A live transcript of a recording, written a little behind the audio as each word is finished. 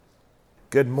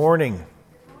Good morning.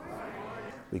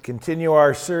 We continue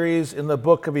our series in the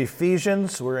book of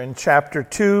Ephesians. We're in chapter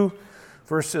 2,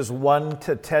 verses 1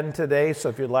 to 10 today. So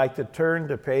if you'd like to turn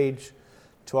to page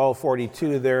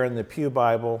 1242 there in the Pew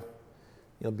Bible,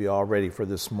 you'll be all ready for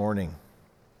this morning.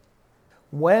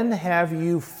 When have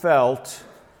you felt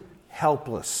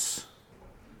helpless?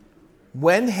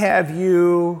 When have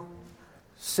you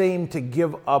seemed to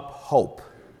give up hope?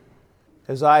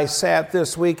 As I sat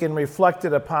this week and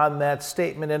reflected upon that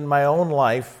statement in my own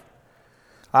life,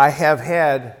 I have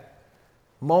had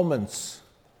moments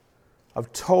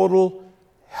of total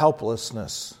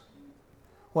helplessness.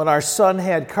 When our son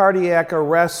had cardiac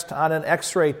arrest on an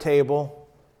x-ray table,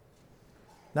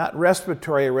 not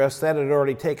respiratory arrest, that had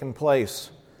already taken place,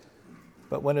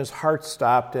 but when his heart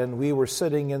stopped and we were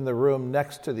sitting in the room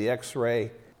next to the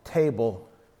x-ray table,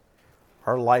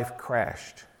 our life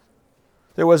crashed.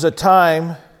 There was a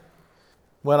time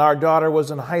when our daughter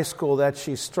was in high school that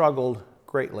she struggled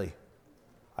greatly.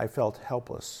 I felt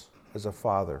helpless as a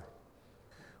father.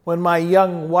 When my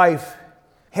young wife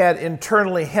had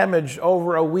internally hemorrhaged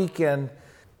over a weekend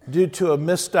due to a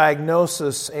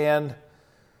misdiagnosis and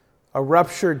a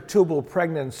ruptured tubal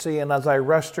pregnancy, and as I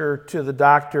rushed her to the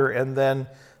doctor and then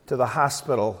to the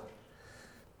hospital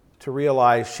to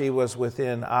realize she was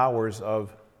within hours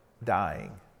of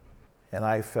dying, and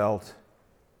I felt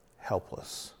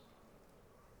helpless.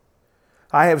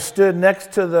 I have stood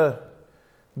next to the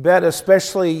bed,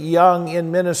 especially young in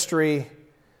ministry,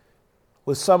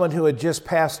 with someone who had just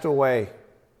passed away.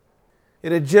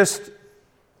 It had just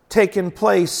taken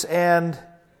place, and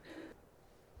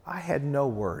I had no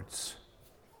words.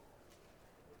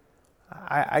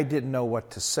 I didn't know what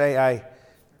to say.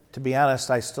 To be honest,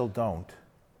 I still don't.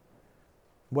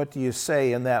 What do you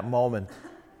say in that moment?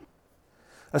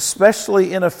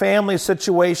 Especially in a family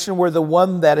situation where the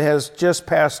one that has just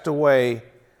passed away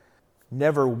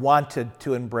never wanted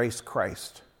to embrace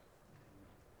Christ.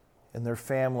 And their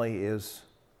family is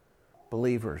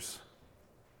believers.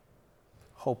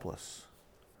 Hopeless.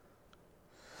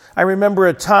 I remember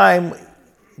a time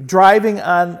driving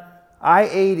on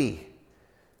I-80.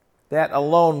 That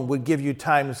alone would give you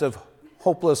times of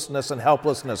hopelessness and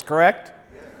helplessness, correct?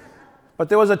 But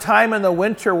there was a time in the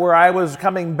winter where I was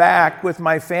coming back with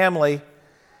my family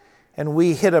and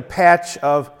we hit a patch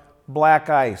of black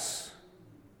ice.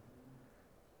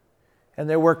 And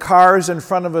there were cars in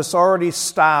front of us already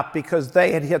stopped because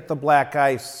they had hit the black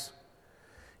ice.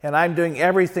 And I'm doing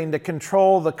everything to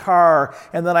control the car.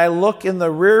 And then I look in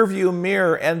the rearview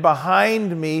mirror, and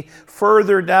behind me,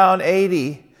 further down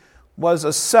 80, was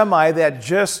a semi that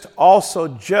just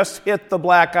hit the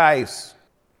black ice.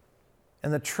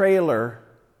 And the trailer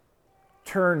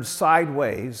turned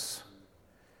sideways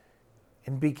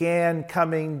and began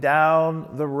coming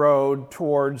down the road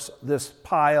towards this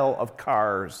pile of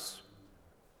cars.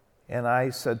 And I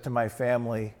said to my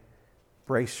family,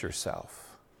 "Brace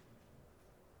yourself."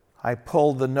 I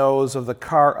pulled the nose of the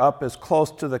car up as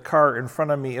close to the car in front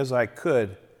of me as I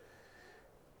could.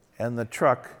 And the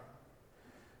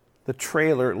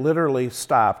trailer literally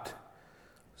stopped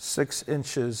 6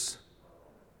 inches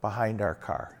behind our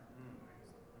car.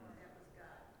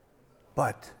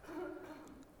 But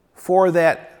for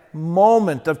that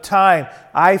moment of time,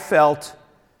 I felt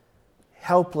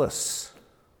helpless.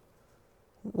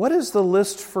 What is the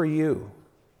list for you?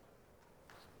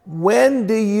 When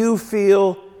do you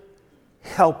feel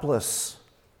helpless?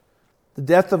 The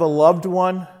death of a loved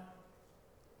one?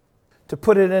 To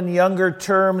put it in younger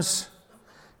terms,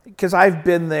 because I've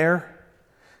been there.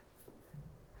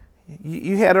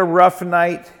 You had a rough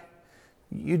night.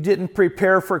 You didn't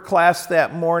prepare for class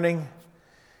that morning.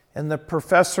 And the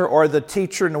professor or the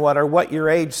teacher, no matter what your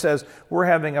age, says, "We're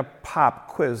having a pop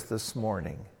quiz this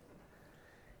morning."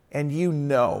 And you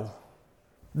know,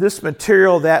 this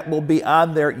material that will be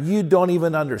on there, you don't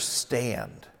even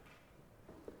understand.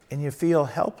 And you feel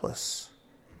helpless.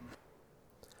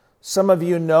 Some of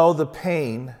you know the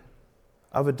pain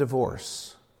of a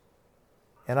divorce.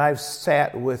 And I've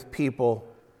sat with people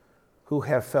who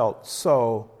have felt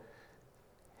so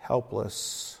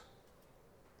helpless.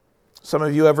 Some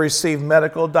of you have received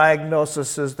medical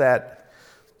diagnoses that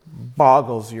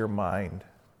boggles your mind.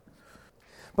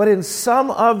 But in some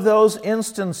of those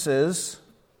instances,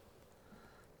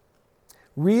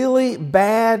 really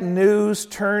bad news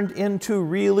turned into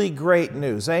really great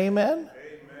news. Amen?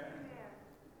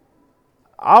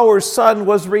 Our son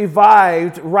was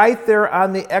revived right there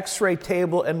on the x-ray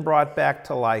table and brought back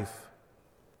to life.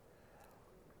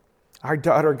 Our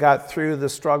daughter got through the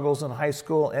struggles in high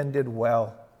school and did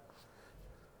well.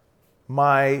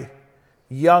 My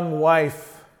young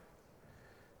wife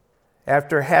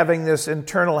after having this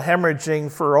internal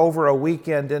hemorrhaging for over a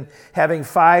weekend and having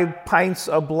 5 pints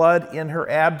of blood in her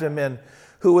abdomen,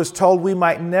 who was told we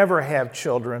might never have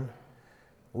children.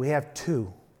 We have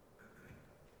 2.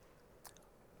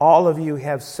 All of you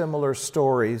have similar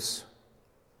stories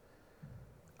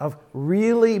of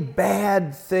really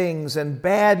bad things and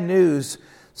bad news.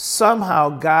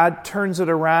 Somehow God turns it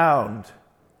around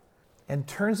and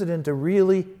turns it into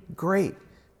really great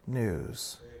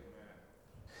news.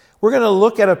 We're going to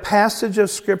look at a passage of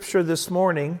Scripture this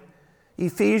morning,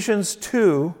 Ephesians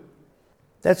 2,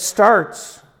 that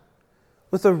starts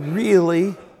with a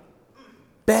really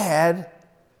bad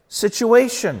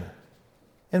situation.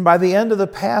 And by the end of the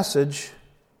passage,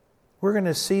 we're going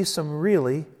to see some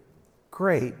really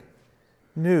great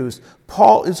news.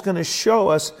 Paul is going to show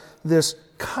us this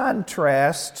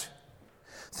contrast,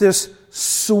 this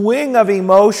swing of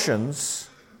emotions,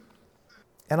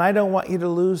 and I don't want you to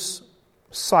lose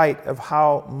sight of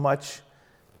how much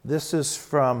this is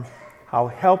from how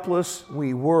helpless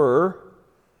we were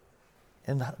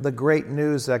and the great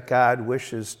news that God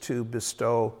wishes to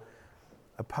bestow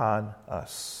upon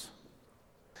us.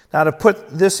 Now, to put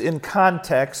this in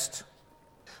context,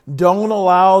 don't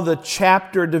allow the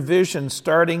chapter division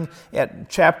starting at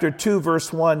chapter 2,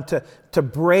 verse 1 to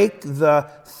break the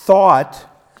thought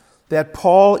that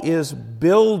Paul is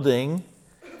building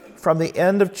from the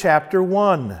end of chapter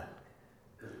 1.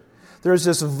 There's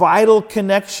this vital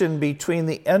connection between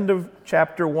the end of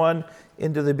chapter 1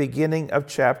 into the beginning of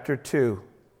chapter 2.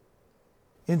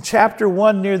 In chapter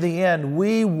 1, near the end,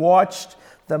 we watched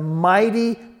the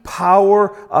mighty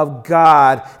power of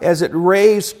God as it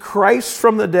raised Christ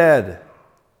from the dead,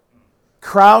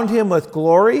 crowned him with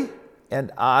glory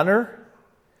and honor.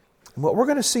 And what we're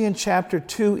going to see in chapter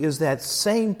 2 is that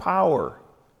same power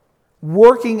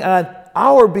working on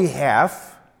our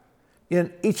behalf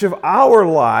in each of our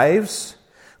lives,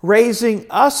 raising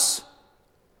us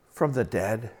from the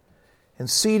dead and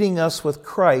seating us with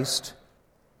Christ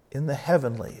in the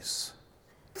heavenlies.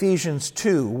 Ephesians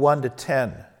 2,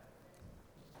 1-10.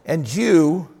 And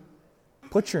you,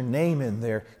 put your name in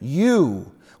there,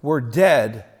 you were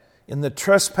dead in the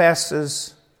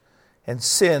trespasses and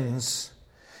sins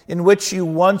in which you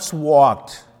once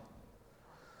walked,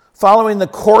 following the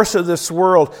course of this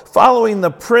world, following the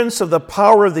prince of the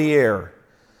power of the air,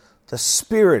 the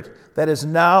spirit that is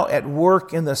now at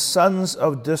work in the sons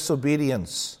of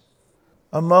disobedience,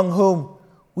 among whom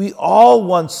we all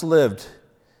once lived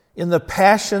in the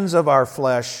passions of our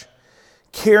flesh,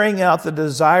 carrying out the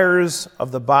desires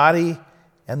of the body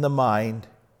and the mind,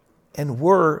 and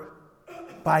were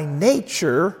by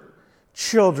nature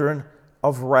children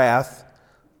of wrath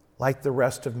like the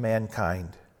rest of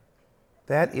mankind.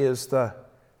 That is the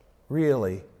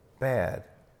really bad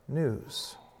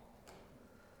news.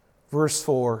 Verse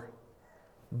 4,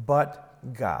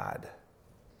 but God,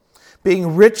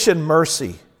 being rich in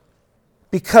mercy,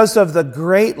 because of the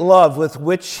great love with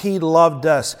which he loved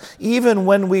us, even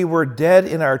when we were dead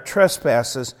in our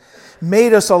trespasses,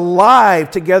 made us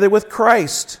alive together with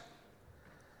Christ.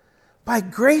 By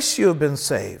grace you have been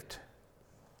saved,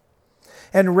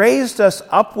 and raised us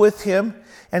up with him,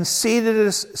 and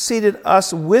seated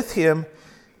us with him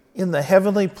in the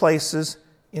heavenly places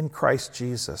in Christ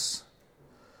Jesus,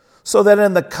 so that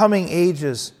in the coming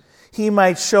ages he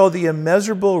might show the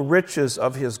immeasurable riches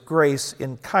of his grace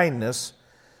in kindness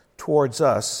towards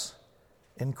us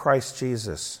in Christ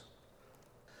Jesus.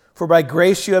 For by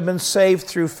grace you have been saved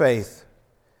through faith.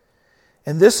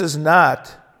 And this is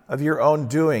not of your own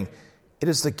doing. It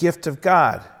is the gift of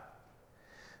God,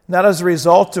 not as a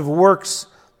result of works,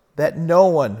 that no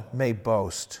one may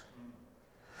boast.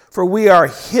 For we are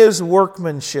his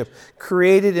workmanship,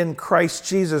 created in Christ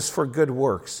Jesus for good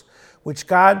works, which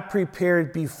God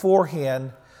prepared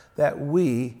beforehand that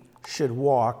we should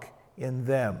walk in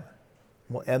them.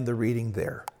 We'll end the reading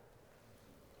there.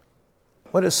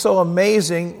 What is so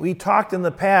amazing, we talked in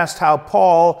the past how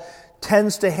Paul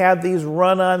tends to have these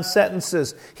run-on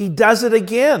sentences. He does it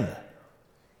again.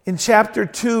 In chapter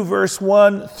 2, verse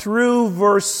 1 through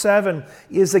verse 7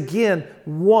 is again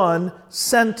one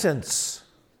sentence.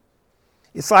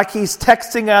 It's like he's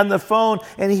texting on the phone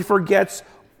and he forgets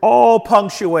all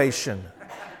punctuation.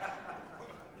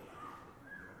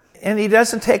 And he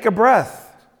doesn't take a breath.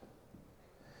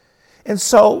 And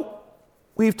so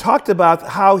we've talked about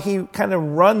how he kind of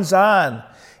runs on,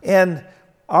 and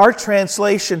our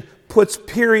translation puts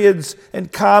periods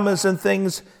and commas and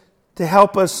things to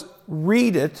help us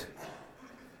read it.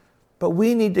 But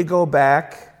we need to go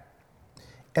back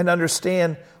and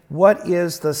understand what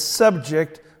is the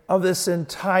subject of this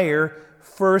entire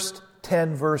first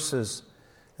 10 verses.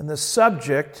 And the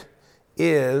subject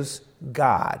is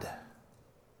God.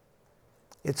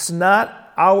 It's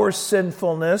not our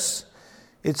sinfulness.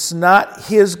 It's not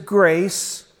His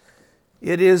grace.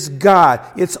 It is God.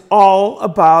 It's all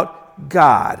about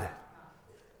God.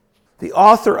 The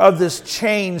author of this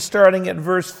change, starting at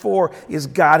verse 4, is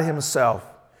God Himself.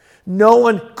 No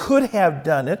one could have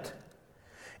done it,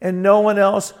 and no one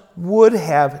else would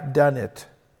have done it.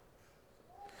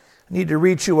 I need to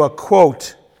read you a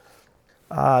quote.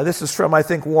 This is from, I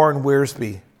think, Warren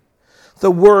Wiersbe. The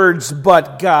words,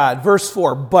 but God, verse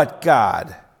 4, but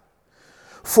God,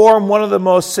 form one of the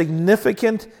most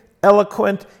significant,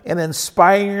 eloquent, and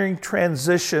inspiring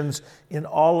transitions in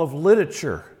all of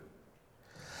literature.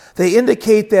 They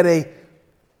indicate that a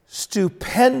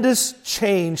stupendous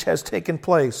change has taken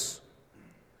place.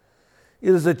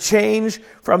 It is a change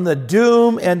from the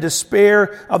doom and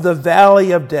despair of the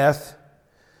valley of death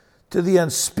to the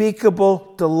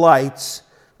unspeakable delights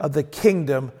of the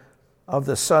kingdom of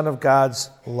the Son of God's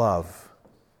love.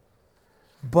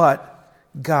 But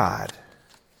God.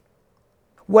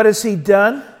 What has He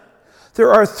done?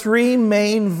 There are three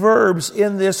main verbs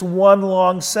in this one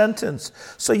long sentence,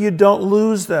 so you don't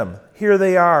lose them. Here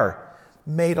they are: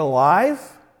 made alive,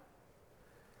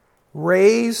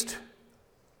 raised,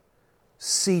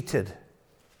 seated.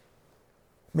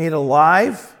 Made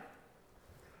alive,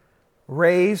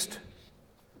 raised,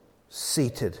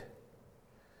 seated.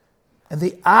 And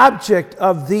the object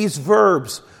of these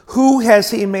verbs, who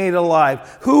has He made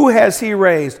alive? Who has He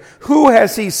raised? Who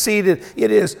has He seated?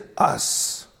 It is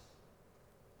us.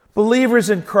 Believers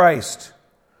in Christ,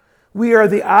 we are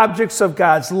the objects of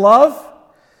God's love,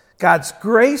 God's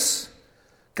grace,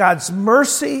 God's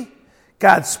mercy,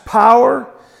 God's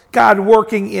power, God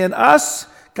working in us,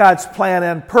 God's plan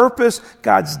and purpose,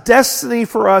 God's destiny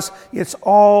for us. It's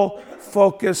all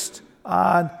focused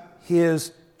on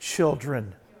His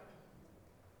children.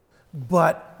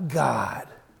 But God.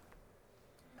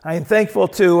 I am thankful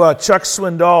to Chuck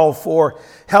Swindoll for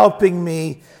helping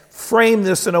me frame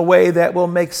this in a way that will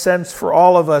make sense for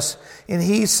all of us. And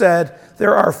he said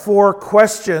there are 4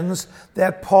 questions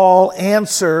that Paul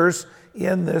answers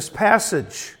in this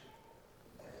passage.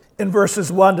 In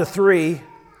verses 1 to 3,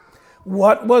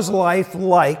 what was life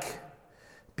like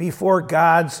before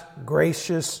God's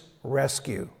gracious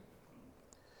rescue?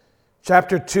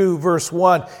 Chapter 2, verse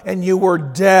 1, and you were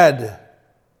dead.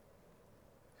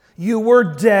 You were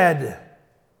dead.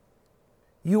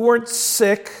 You weren't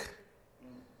sick.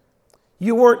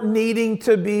 You weren't needing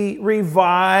to be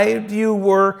revived. You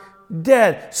were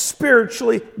dead,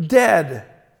 spiritually dead.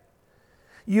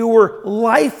 You were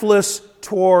lifeless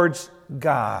towards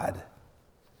God.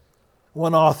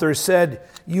 One author said,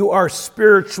 you are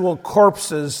spiritual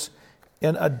corpses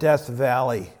in a death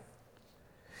valley.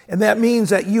 And that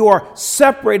means that you are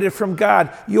separated from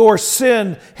God. Your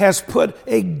sin has put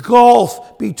a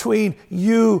gulf between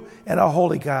you and a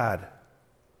holy God.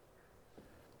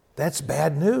 That's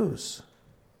bad news.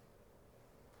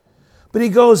 But he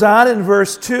goes on in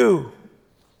verse 2,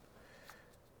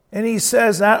 and he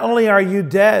says, not only are you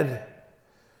dead,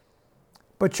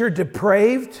 but you're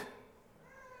depraved,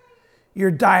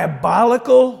 you're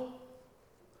diabolical,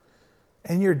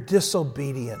 and you're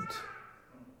disobedient.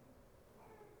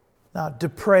 Now,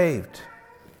 depraved,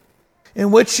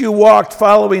 in which you walked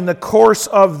following the course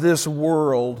of this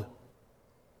world.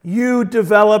 You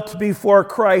developed before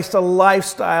Christ a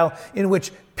lifestyle in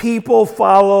which people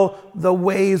follow the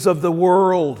ways of the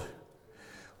world,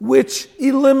 which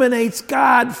eliminates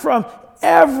God from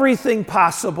everything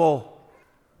possible.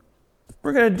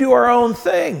 We're going to do our own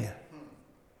thing.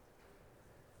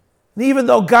 And even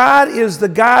though God is the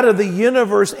God of the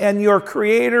universe and your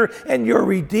creator and your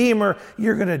redeemer,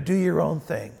 you're going to do your own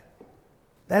thing.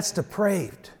 That's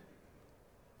depraved.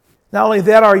 Not only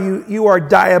that, you are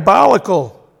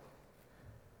diabolical.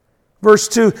 Verse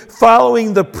 2,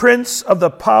 following the prince of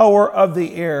the power of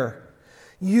the air,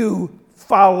 you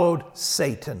followed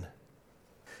Satan.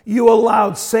 You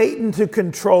allowed Satan to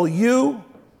control you,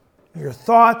 your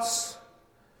thoughts,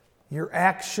 your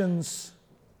actions,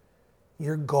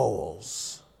 your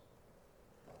goals.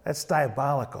 That's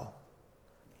diabolical.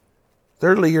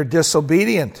 Thirdly, you're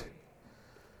disobedient.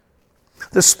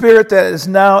 The spirit that is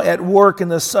now at work in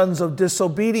the sons of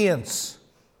disobedience.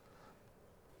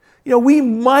 You know, we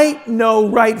might know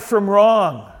right from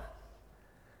wrong,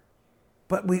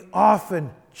 but we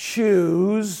often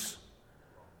choose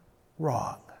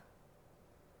wrong.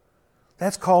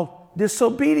 That's called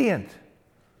disobedient.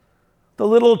 The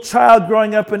little child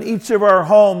growing up in each of our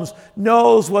homes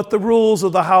knows what the rules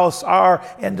of the house are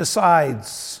and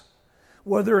decides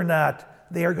whether or not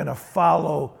they are going to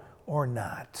follow or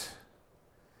not.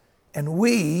 And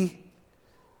we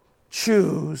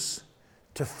choose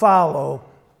to follow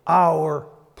our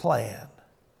plan.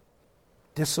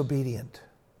 Disobedient.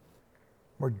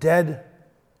 We're dead,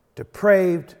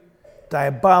 depraved,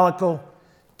 diabolical,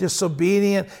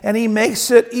 disobedient. And he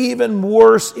makes it even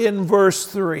worse in verse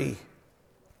 3.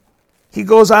 He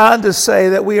goes on to say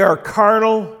that we are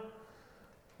carnal,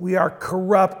 we are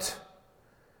corrupt,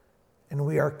 and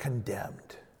we are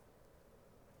condemned.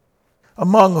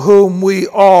 Among whom we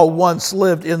all once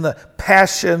lived in the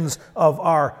passions of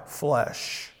our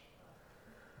flesh.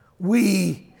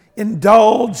 We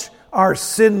indulge our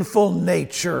sinful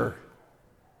nature.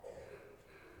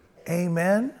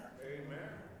 Amen? Amen.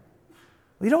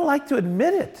 We don't like to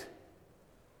admit it.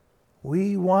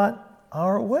 We want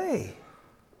our way.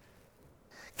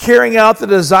 Carrying out the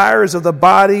desires of the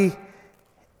body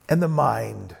and the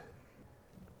mind.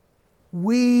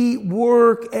 We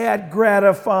work at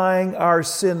gratifying our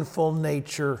sinful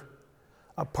nature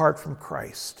apart from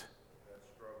Christ.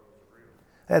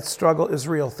 That struggle is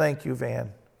real. Thank you,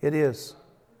 Van. It is.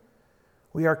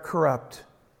 We are corrupt.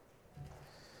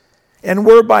 And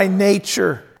we're by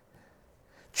nature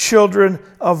children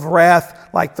of wrath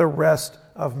like the rest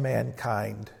of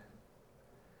mankind.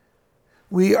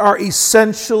 We are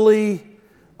essentially,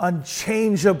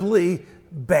 unchangeably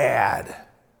bad.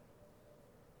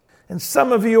 And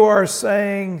some of you are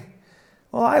saying,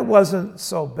 well, I wasn't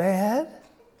so bad.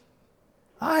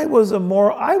 I was a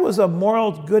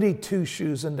moral goody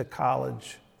two-shoes into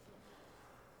college.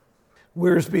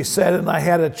 Wiersbe said, and I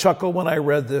had a chuckle when I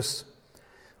read this,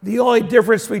 the only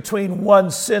difference between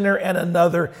one sinner and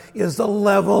another is the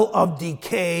level of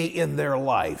decay in their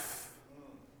life.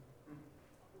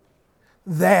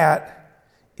 That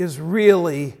is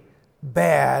really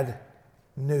bad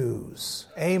news.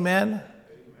 Amen?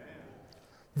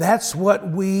 That's what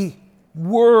we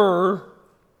were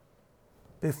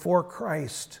before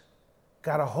Christ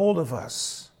got a hold of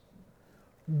us.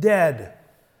 Dead,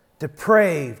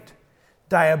 depraved,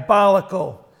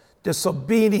 diabolical,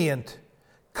 disobedient,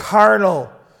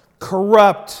 carnal,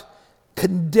 corrupt,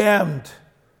 condemned,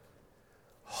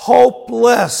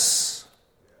 hopeless.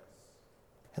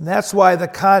 And that's why the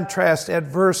contrast at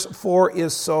verse 4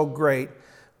 is so great.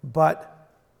 But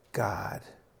God.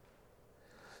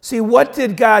 See, what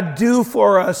did God do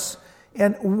for us,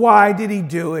 and why did he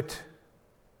do it?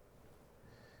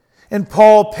 And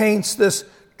Paul paints this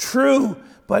true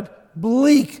but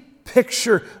bleak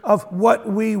picture of what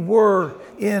we were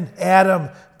in Adam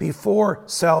before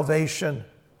salvation.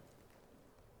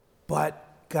 But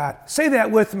God. Say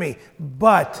that with me.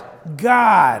 But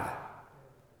God.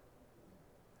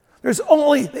 The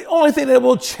only thing that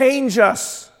will change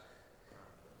us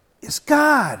is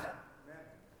God.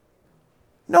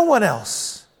 No one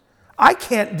else. I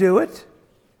can't do it.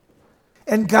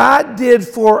 And God did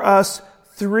for us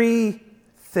 3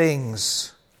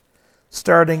 things,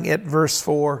 starting at verse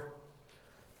 4.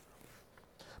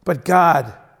 But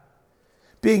God,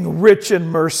 being rich in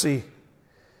mercy,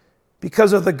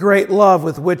 because of the great love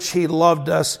with which he loved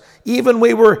us, even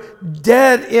we were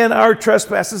dead in our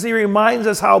trespasses. He reminds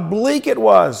us how bleak it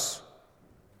was.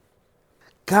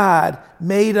 God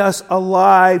made us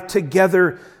alive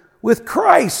together with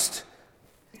Christ.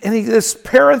 And this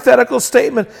parenthetical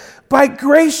statement, by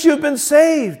grace you've been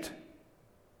saved.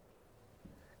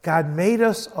 God made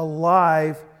us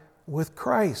alive with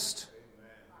Christ.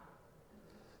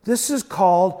 This is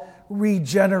called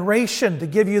regeneration, to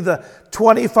give you the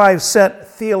 25-cent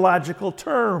theological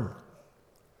term.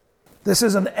 This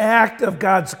is an act of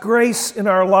God's grace in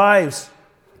our lives.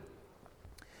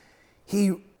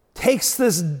 He takes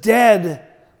this dead,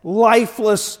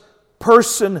 lifeless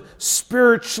person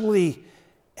spiritually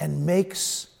and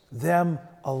makes them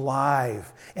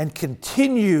alive and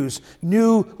continues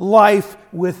new life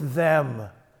with them.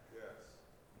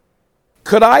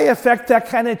 Could I affect that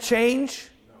kind of change?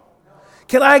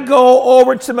 Can I go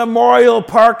over to Memorial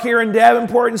Park here in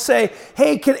Davenport and say,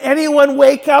 hey, can anyone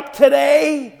wake up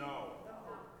today? No.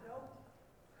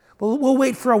 Well, we'll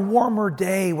wait for a warmer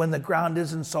day when the ground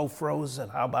isn't so frozen.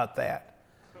 How about that?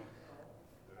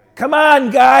 Come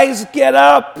on, guys, get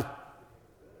up.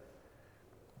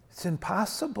 It's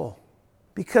impossible.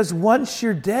 Because once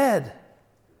you're dead,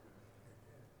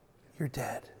 you're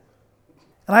dead.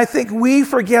 And I think we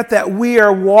forget that we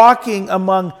are walking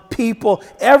among people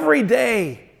every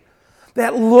day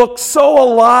that look so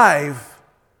alive,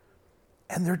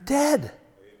 and they're dead. Amen.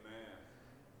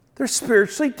 They're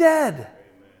spiritually dead. Amen.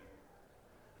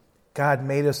 God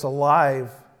made us alive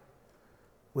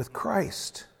with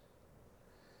Christ.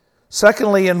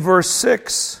 Secondly, in verse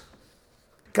 6,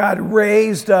 God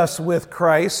raised us with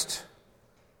Christ.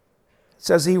 It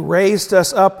says he raised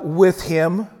us up with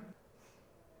him.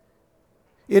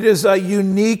 It is a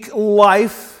unique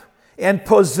life and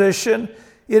position.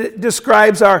 It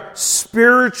describes our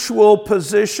spiritual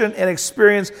position and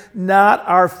experience, not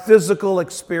our physical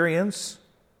experience.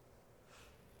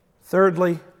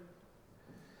 Thirdly,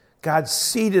 God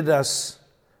seated us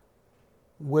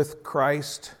with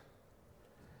Christ.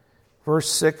 Verse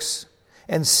 6,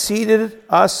 and seated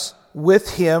us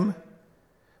with Him,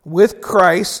 with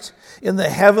Christ, in the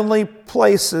heavenly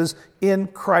places in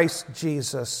Christ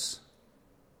Jesus.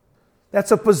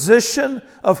 That's a position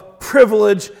of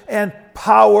privilege and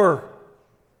power.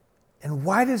 And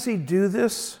why does He do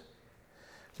this?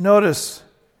 Notice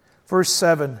verse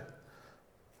 7.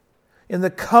 In the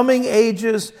coming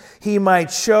ages, He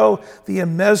might show the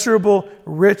immeasurable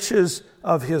riches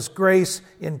of His grace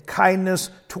in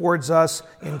kindness towards us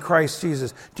in Christ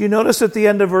Jesus. Do you notice at the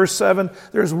end of verse 7,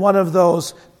 there's one of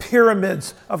those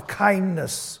pyramids of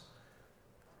kindness.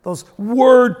 Those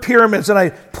word pyramids, and I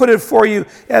put it for you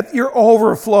at your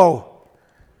overflow.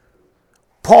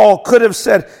 Paul could have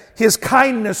said His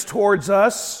kindness towards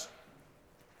us.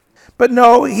 But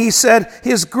no, he said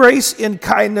His grace in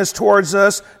kindness towards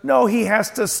us. No, he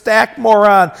has to stack more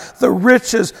on. The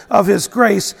riches of His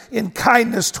grace in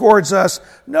kindness towards us.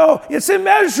 No, it's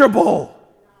immeasurable.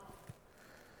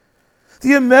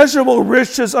 The immeasurable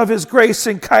riches of His grace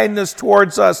and kindness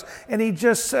towards us. And he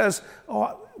just says,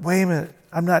 oh, wait a minute,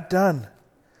 I'm not done.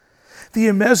 The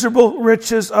immeasurable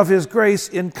riches of His grace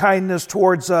in kindness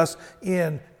towards us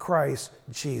in Christ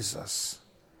Jesus.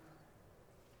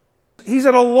 He's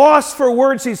at a loss for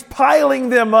words. He's piling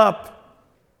them up.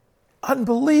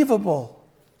 Unbelievable.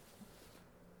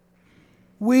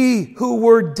 We who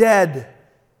were dead.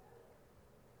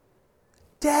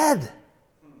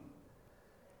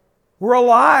 We're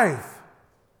alive.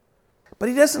 But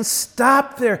He doesn't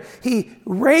stop there. He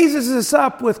raises us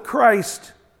up with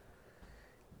Christ.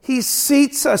 He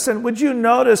seats us. And would you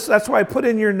notice, that's why I put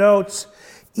in your notes,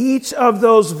 each of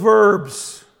those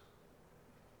verbs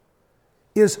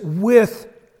is with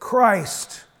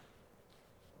Christ.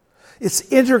 It's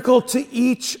integral to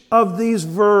each of these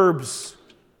verbs.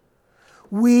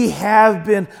 We have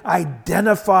been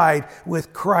identified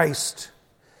with Christ,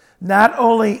 not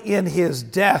only in His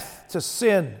death to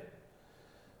sin,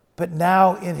 but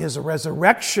now in His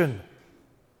resurrection,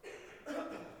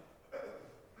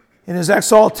 in His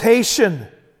exaltation,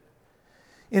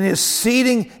 in His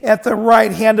seating at the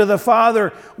right hand of the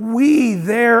Father. We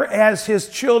there as His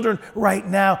children right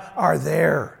now are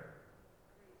there.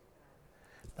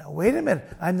 Now wait a minute,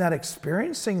 I'm not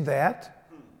experiencing that.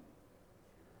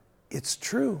 It's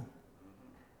true.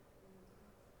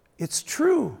 It's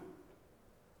true.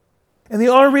 And the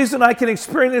only reason I can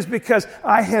experience this is because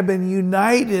I have been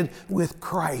united with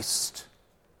Christ.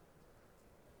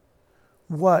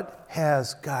 What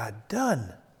has God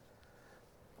done?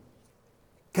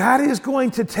 God is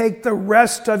going to take the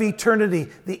rest of eternity,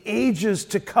 the ages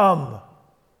to come,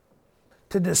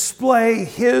 to display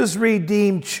His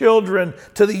redeemed children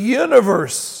to the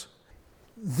universe.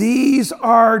 These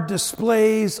are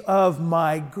displays of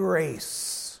my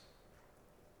grace.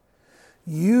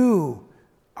 You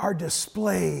are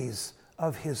displays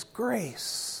of His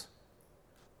grace.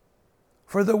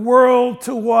 For the world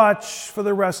to watch for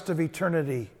the rest of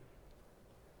eternity,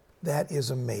 that is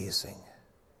amazing.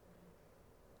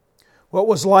 What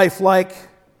was life like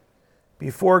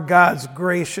before God's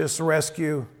gracious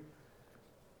rescue?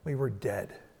 We were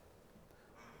dead.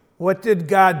 What did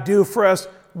God do for us?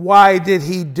 Why did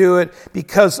He do it?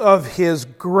 Because of His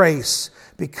grace,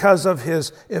 because of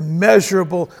His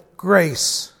immeasurable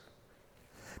grace,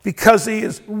 because He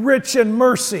is rich in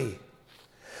mercy,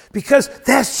 because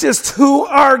that's just who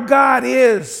our God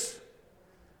is.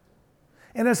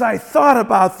 And as I thought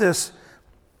about this,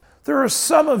 there are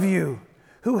some of you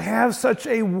who have such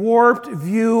a warped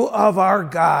view of our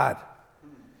God.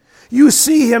 You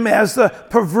see Him as the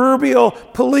proverbial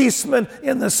policeman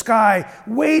in the sky,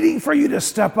 waiting for you to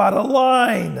step out of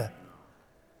line.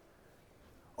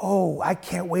 Oh, I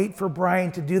can't wait for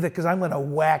Brian to do that because I'm going to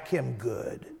whack him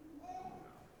good.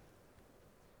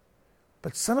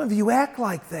 But some of you act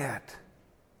like that.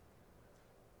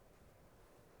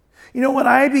 You know, when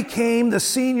I became the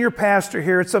senior pastor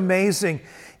here, it's amazing.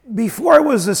 Before I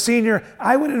was a senior,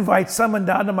 I would invite someone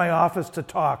down to my office to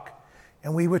talk,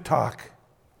 and we would talk.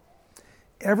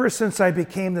 Ever since I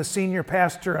became the senior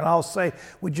pastor, and I'll say,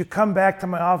 would you come back to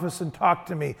my office and talk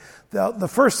to me? The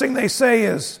first thing they say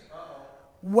is,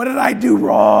 what did I do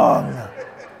wrong?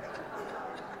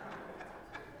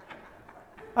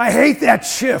 I hate that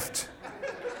shift.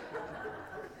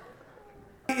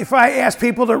 If I ask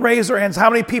people to raise their hands, how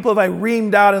many people have I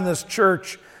reamed out in this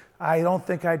church? I don't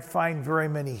think I'd find very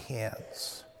many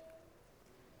hands.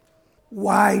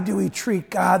 Why do we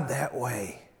treat God that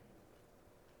way?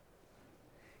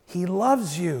 He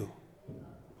loves you.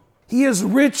 He is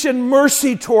rich in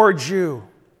mercy towards you.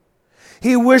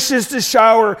 He wishes to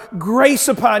shower grace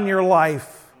upon your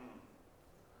life.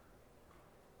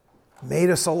 Made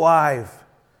us alive.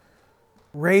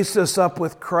 Raised us up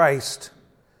with Christ.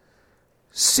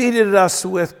 Seated us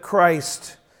with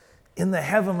Christ in the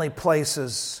heavenly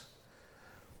places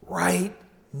right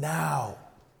now.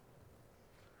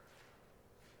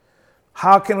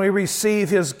 How can we receive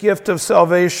His gift of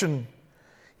salvation?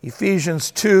 Ephesians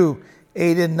 2,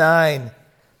 8 and 9.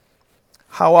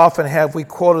 How often have we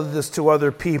quoted this to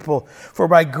other people? For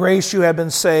by grace you have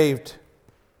been saved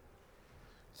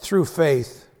through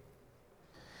faith.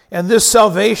 And this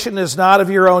salvation is not of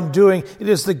your own doing. It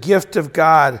is the gift of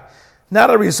God, not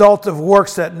a result of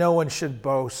works that no one should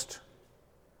boast.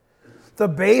 The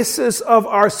basis of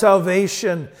our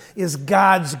salvation is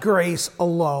God's grace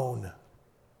alone.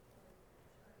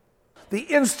 The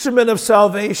instrument of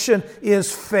salvation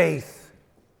is faith.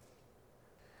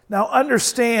 Now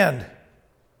understand,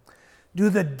 do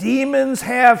the demons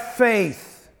have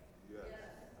faith?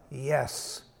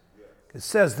 Yes. It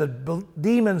says the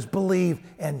demons believe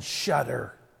and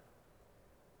shudder.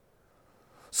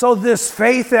 So this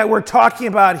faith that we're talking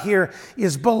about here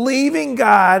is believing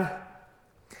God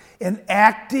and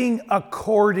acting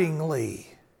accordingly.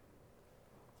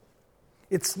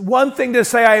 It's one thing to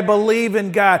say, I believe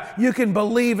in God. You can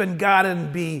believe in God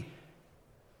and be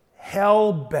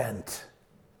hell-bent.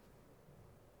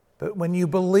 But when you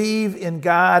believe in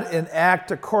God and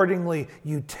act accordingly,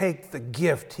 you take the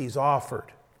gift He's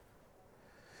offered.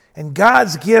 And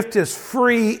God's gift is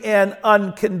free and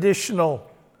unconditional.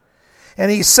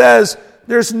 And He says,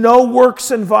 there's no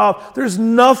works involved. There's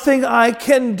nothing I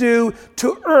can do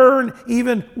to earn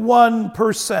even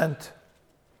 1%.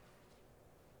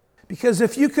 Because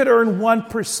if you could earn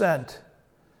 1%,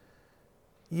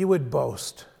 you would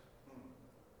boast.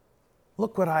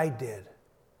 Look what I did.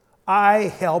 I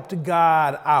helped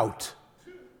God out.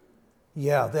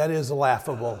 Yeah, that is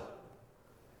laughable.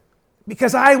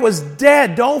 Because I was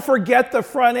dead. Don't forget the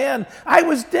front end. I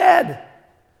was dead.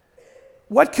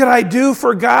 What could I do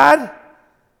for God?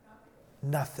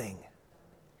 Nothing.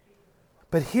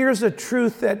 But here's a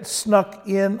truth that snuck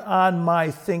in on my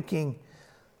thinking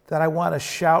that I want to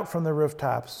shout from the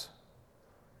rooftops.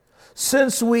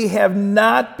 Since we have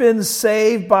not been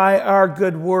saved by our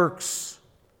good works,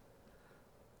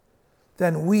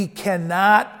 then we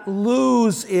cannot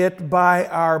lose it by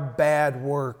our bad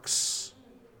works.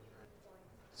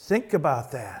 Think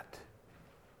about that.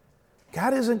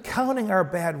 God isn't counting our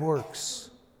bad works.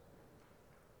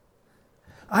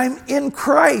 I'm in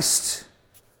Christ.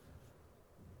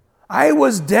 I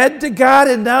was dead to God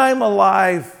and now I'm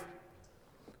alive.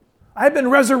 I've been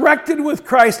resurrected with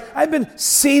Christ. I've been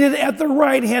seated at the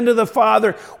right hand of the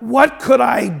Father. What could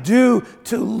I do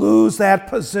to lose that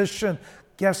position?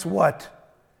 Guess what?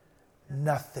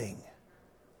 Nothing.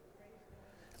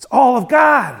 It's all of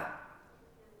God.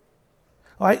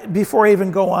 Before I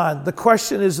even go on, the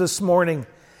question is this morning,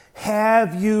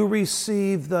 have you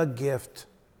received the gift?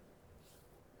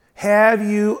 Have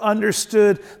you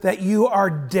understood that you are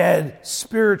dead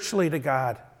spiritually to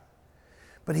God?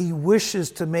 But He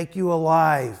wishes to make you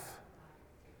alive.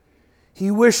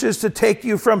 He wishes to take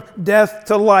you from death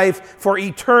to life for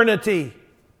eternity.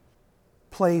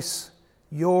 Place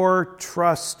your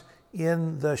trust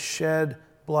in the shed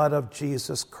blood of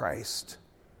Jesus Christ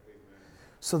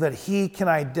so that He can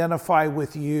identify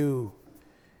with you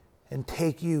and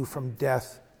take you from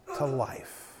death to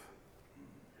life.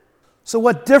 So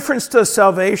what difference does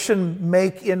salvation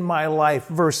make in my life?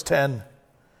 Verse 10.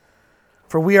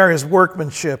 For we are His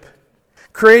workmanship,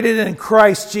 created in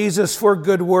Christ Jesus for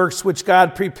good works, which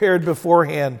God prepared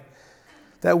beforehand,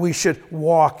 that we should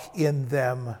walk in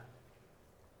them.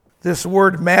 This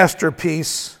word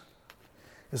masterpiece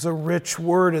is a rich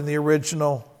word in the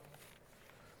original.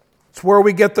 It's where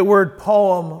we get the word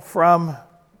poem from.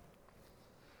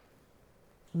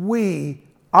 We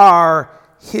are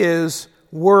His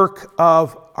work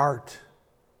of art.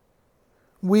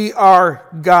 We are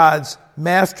God's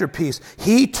masterpiece.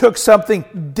 He took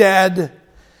something dead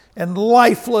and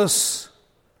lifeless,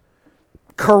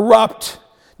 corrupt,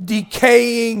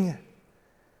 decaying,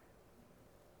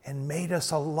 and made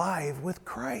us alive with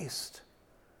Christ.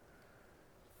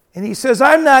 And He says,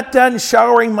 I'm not done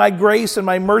showering my grace and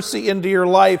my mercy into your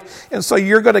life, and so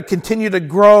you're going to continue to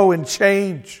grow and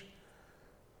change.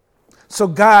 So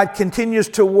God continues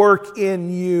to work in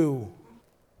you.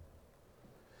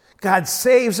 God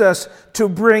saves us to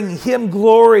bring Him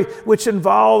glory, which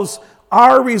involves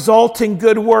our resulting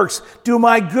good works. Do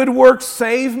my good works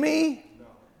save me? No.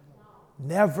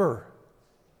 Never.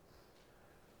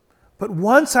 But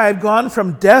once I've gone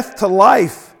from death to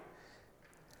life,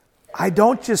 I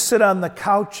don't just sit on the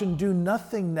couch and do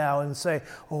nothing now and say,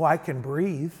 oh, I can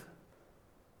breathe.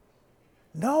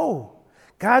 No.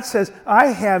 God says, I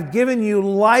have given you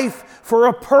life for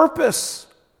a purpose.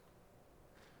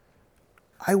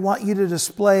 I want you to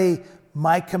display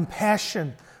my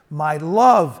compassion, my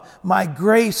love, my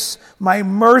grace, my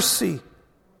mercy,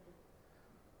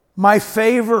 my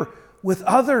favor with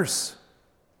others.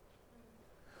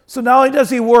 So not only does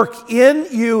He work in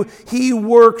you, He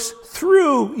works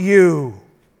through you.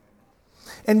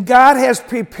 And God has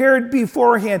prepared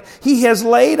beforehand. He has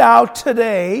laid out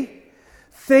today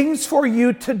things for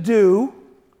you to do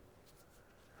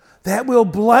that will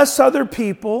bless other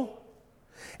people.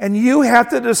 And you have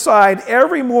to decide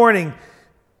every morning,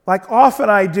 like often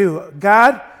I do,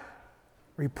 God,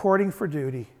 reporting for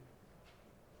duty.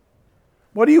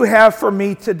 What do you have for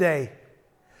me today?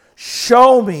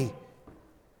 Show me.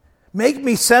 Make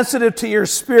me sensitive to your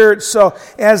Spirit so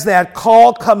as that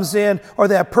call comes in or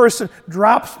that person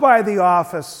drops by the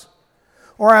office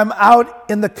or I'm out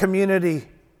in the community,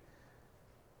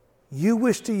 you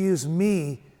wish to use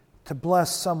me to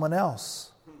bless someone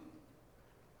else.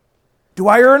 Do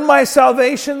I earn my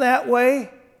salvation that way?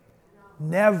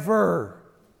 Never.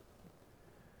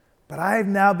 But I have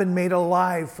now been made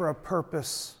alive for a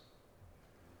purpose,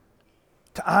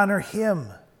 to honor Him.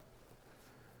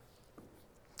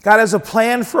 God has a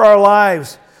plan for our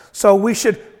lives, so we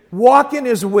should walk in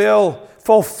His will,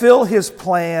 fulfill His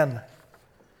plan.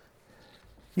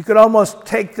 You could almost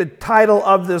take the title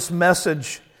of this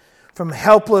message, From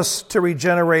Helpless to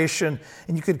Regeneration,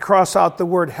 and you could cross out the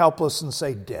word helpless and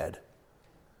say dead.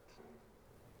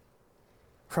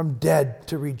 From dead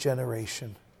to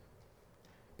regeneration.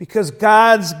 Because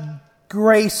God's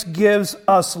grace gives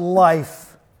us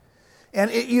life. And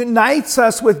it unites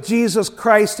us with Jesus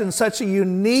Christ in such a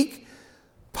unique,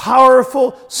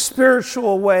 powerful,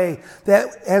 spiritual way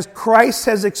that as Christ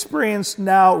has experienced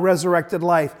now resurrected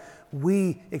life,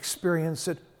 we experience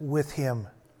it with Him.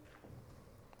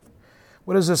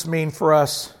 What does this mean for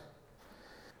us?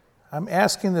 I'm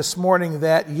asking this morning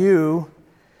that you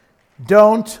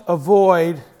don't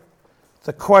avoid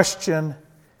the question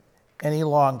any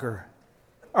longer.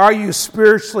 Are you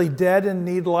spiritually dead and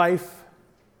need life?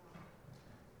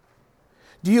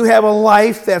 Do you have a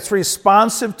life that's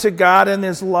responsive to God and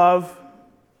His love?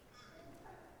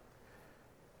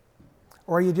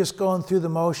 Or are you just going through the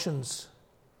motions?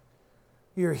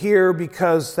 You're here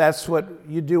because that's what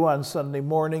you do on Sunday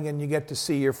morning and you get to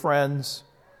see your friends.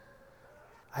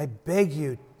 I beg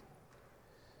you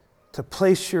to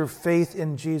place your faith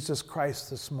in Jesus Christ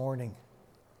this morning.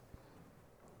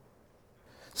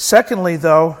 Secondly,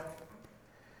 though,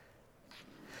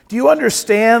 do you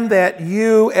understand that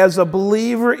you, as a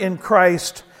believer in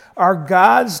Christ, are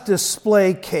God's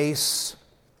display case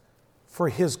for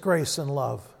His grace and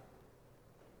love?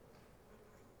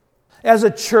 As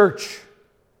a church,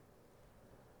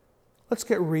 let's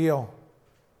get real.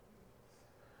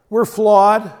 We're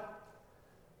flawed.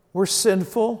 We're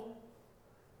sinful.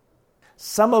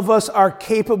 Some of us are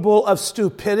capable of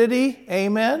stupidity.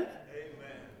 Amen? Amen.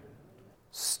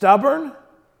 Stubborn. Amen.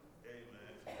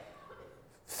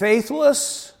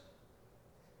 Faithless.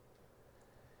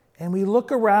 And we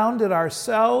look around at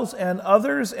ourselves and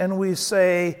others and we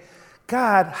say,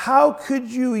 God, how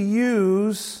could you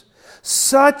use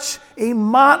such a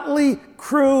motley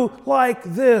crew like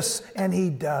this? And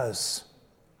He does.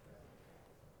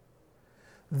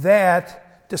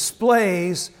 That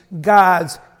displays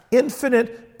God's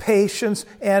infinite patience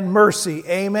and mercy.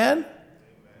 Amen? Amen.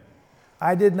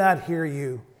 I did not hear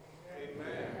you.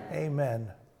 Amen.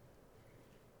 Amen.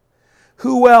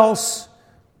 Who else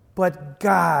but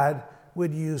God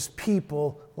would use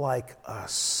people like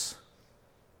us?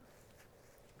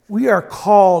 We are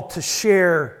called to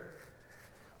share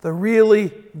the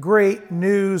really great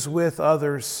news with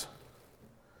others.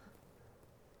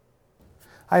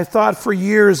 I thought for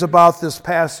years about this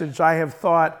passage. I have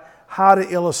thought how to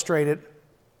illustrate it.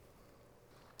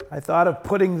 I thought of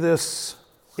putting this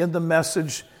in the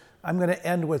message. I'm going to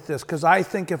end with this because I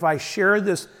think if I share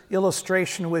this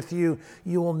illustration with you,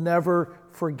 you will never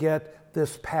forget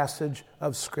this passage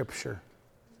of Scripture.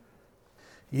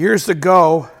 Years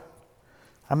ago,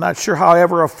 I'm not sure how I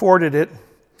ever afforded it,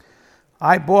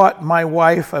 I bought my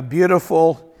wife a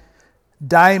beautiful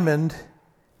diamond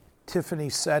Tiffany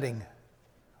setting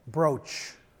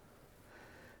brooch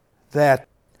that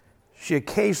she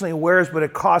occasionally wears, but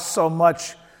it costs so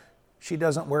much she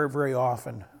doesn't wear it very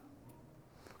often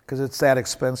because it's that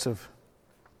expensive.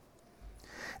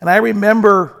 And I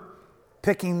remember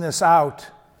picking this out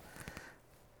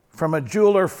from a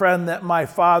jeweler friend that my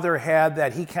father had,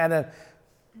 that he kind of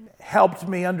helped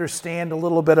me understand a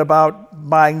little bit about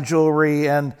buying jewelry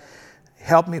and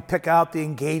helped me pick out the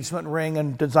engagement ring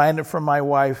and design it for my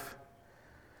wife.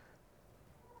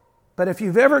 But if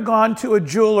you've ever gone to a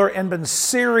jeweler and been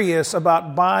serious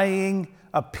about buying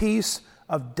a piece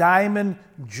of diamond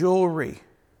jewelry,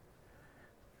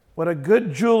 what a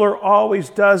good jeweler always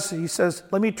does, he says,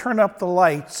 let me turn up the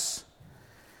lights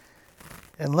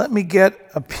and let me get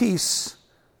a piece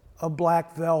of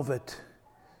black velvet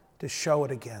to show it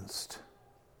against.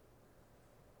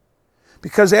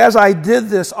 Because as I did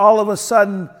this, all of a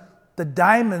sudden, the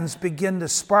diamonds begin to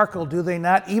sparkle, do they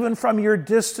not? Even from your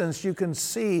distance, you can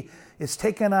see it's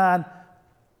taken on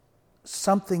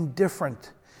something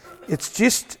different. It's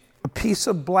just a piece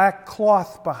of black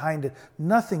cloth behind it,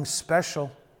 nothing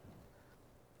special.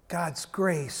 God's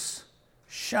grace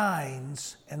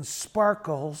shines and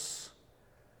sparkles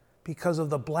because of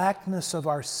the blackness of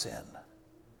our sin,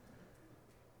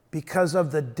 because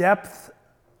of the depth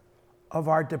of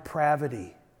our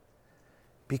depravity,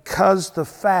 because the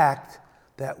fact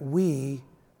that we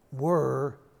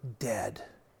were dead.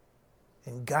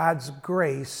 And God's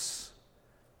grace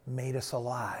made us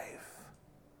alive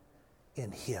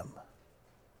in Him.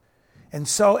 And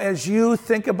so as you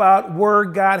think about where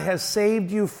God has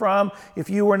saved you from, if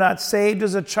you were not saved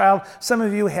as a child, some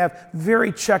of you have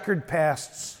very checkered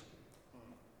pasts.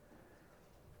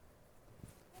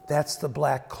 That's the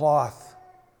black cloth.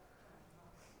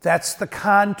 That's the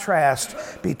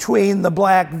contrast between the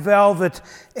black velvet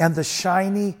and the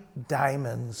shiny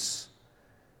diamonds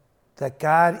that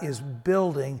God is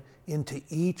building into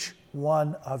each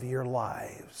one of your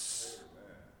lives.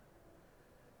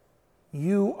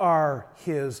 You are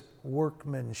His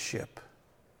workmanship,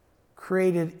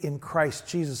 created in Christ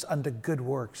Jesus unto good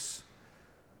works,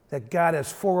 that God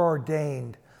has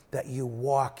foreordained that you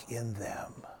walk in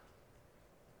them.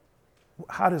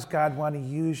 How does God want to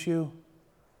use you?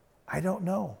 I don't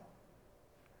know,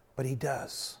 but He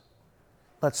does.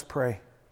 Let's pray.